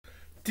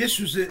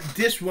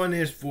This one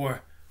is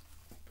for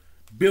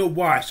Bill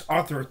Weise,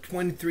 author of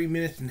 23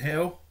 Minutes in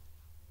Hell,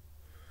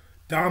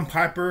 Don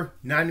Piper,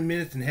 90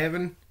 Minutes in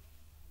Heaven,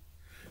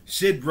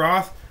 Sid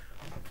Roth.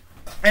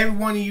 Every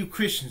one of you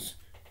Christians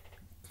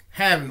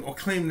having or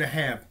claiming to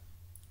have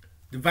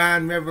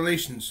divine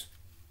revelations,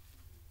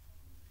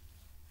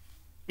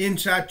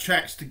 inside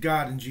tracks to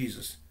God and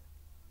Jesus.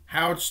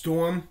 Howard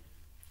Storm,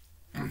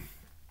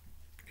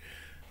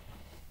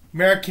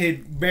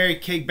 Mary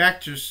Kay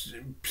Baxter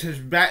says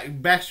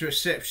Baxter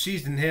accepts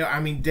she's in hell. I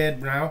mean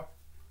dead now.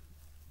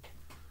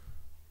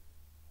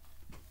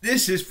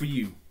 This is for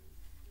you.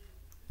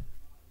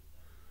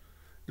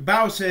 The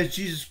Bible says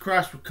Jesus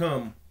Christ will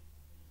come.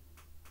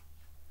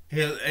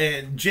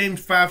 And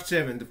James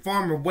 5:7. The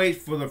farmer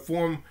waits for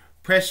the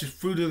precious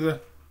fruit of the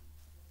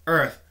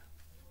earth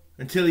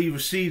until he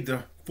receives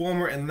the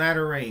former and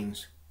latter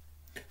rains.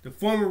 The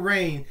former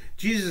rain,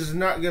 Jesus is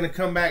not going to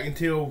come back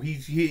until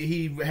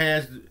he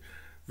has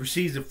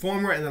receives the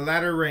former and the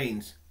latter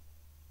rains.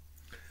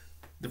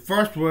 The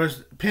first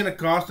was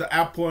Pentecost, the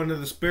outpouring of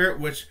the Spirit,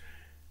 which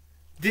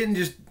didn't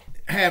just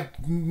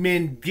have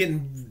men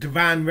getting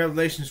divine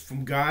revelations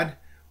from God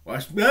or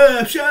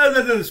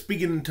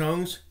speaking in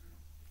tongues,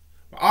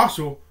 but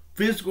also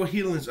physical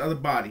healings of the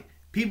body.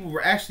 People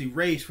were actually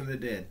raised from the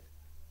dead.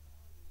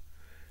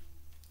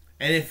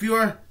 And if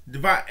you're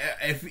divine,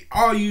 if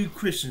all you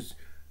Christians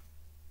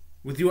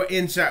with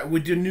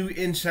your new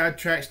inside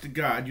tracks to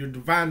God, your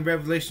divine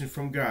revelation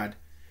from God,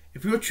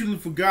 if you're truly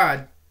for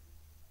God,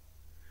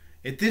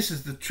 if this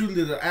is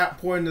truly the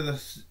outpouring of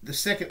the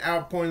second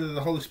outpouring of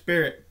the Holy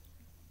Spirit,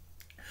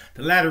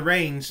 the latter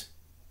rains,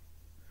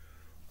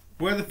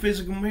 where are the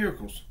physical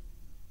miracles?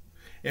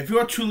 If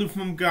you're truly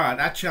from God,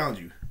 I challenge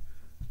you,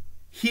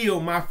 heal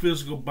my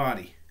physical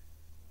body.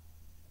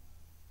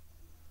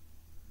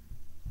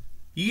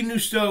 You can do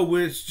so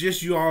where it's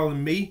just you all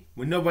and me,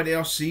 when nobody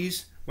else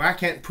sees. Well, I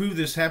can't prove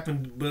this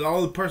happened, but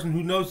all the person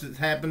who knows it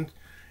happened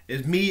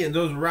is me and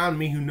those around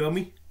me who know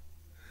me.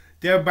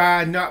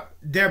 I'm not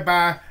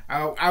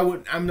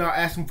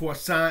asking for a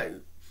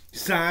sign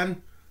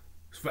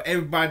for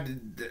everybody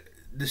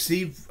to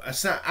see a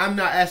sign. I'm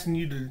not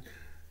asking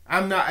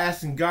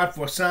God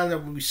for a sign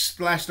that will be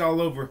splashed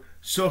all over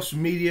social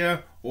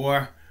media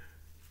or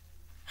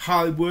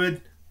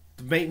Hollywood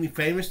to make me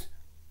famous.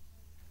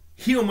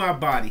 Heal my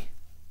body.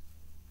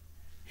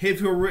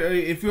 If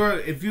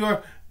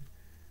your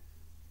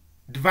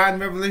divine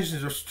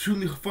revelations are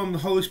truly from the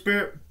Holy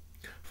Spirit,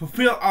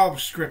 fulfill all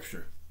of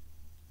Scripture.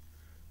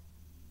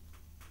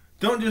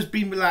 Don't just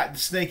be like the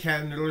snake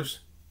handlers.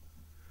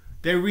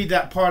 They read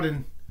that part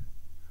in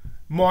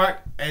Mark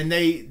and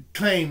they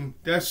claim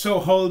they're so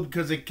holy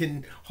because they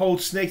can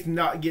hold snakes and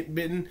not get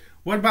bitten.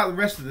 What about the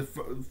rest of the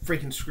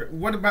freaking script?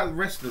 What about the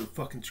rest of the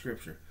fucking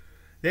Scripture?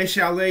 They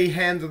shall lay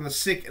hands on the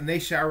sick and they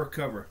shall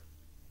recover.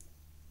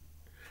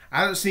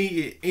 I don't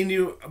see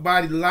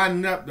anybody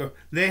lining up to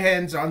lay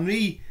hands on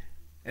me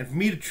and for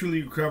me to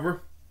truly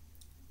recover.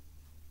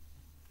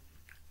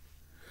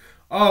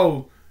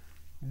 Oh,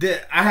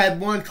 I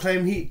had one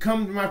claim,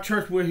 come to my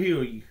church, we'll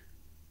heal you.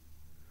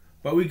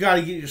 But we got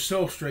to get your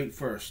soul straight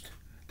first.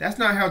 That's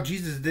not how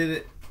Jesus did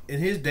it in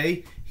his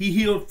day. He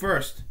healed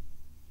first.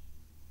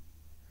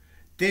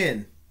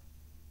 Then,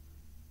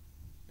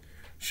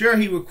 sure,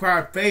 he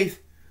required faith,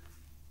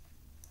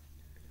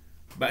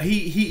 but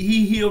he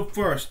healed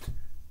first.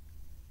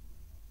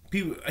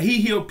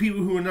 He healed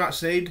people who were not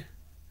saved,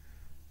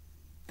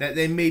 that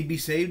they may be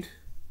saved.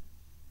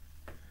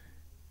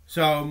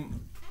 So,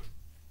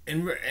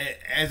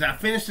 as I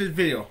finish this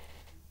video,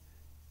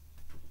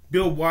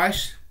 Bill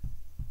Weise,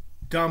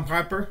 Don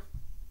Piper,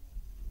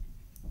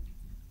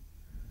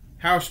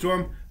 Howard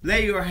Storm,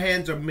 lay your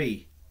hands on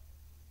me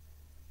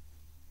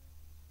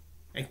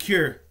and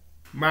cure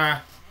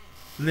my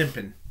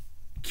limping,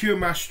 cure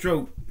my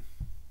stroke,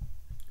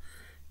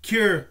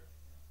 cure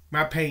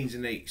my pains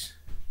and aches.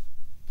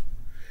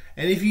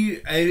 And if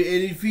you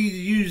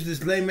use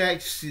this lame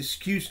ass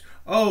excuse,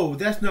 oh,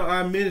 that's not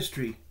our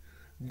ministry,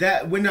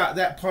 that we're not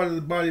that part of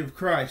the body of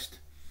Christ.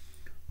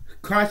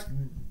 Christ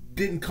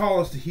didn't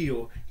call us to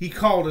heal. He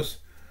called us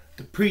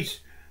to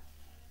preach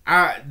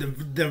the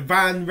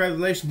divine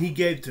revelation he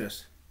gave to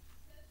us.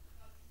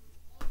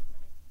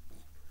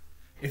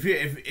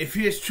 If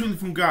he is truly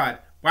from God,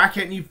 why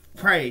can't you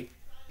pray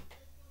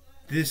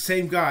to this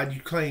same God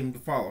you claim to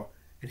follow?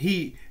 And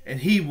he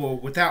will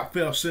without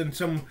fail send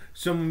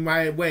some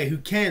my way who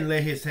can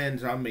lay his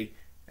hands on me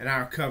and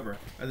I'll recover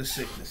of the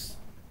sickness.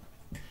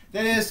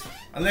 That is,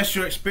 unless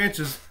your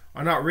experiences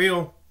are not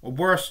real, or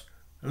worse,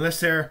 unless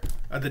they're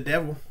of the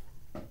devil,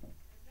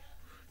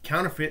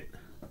 counterfeit.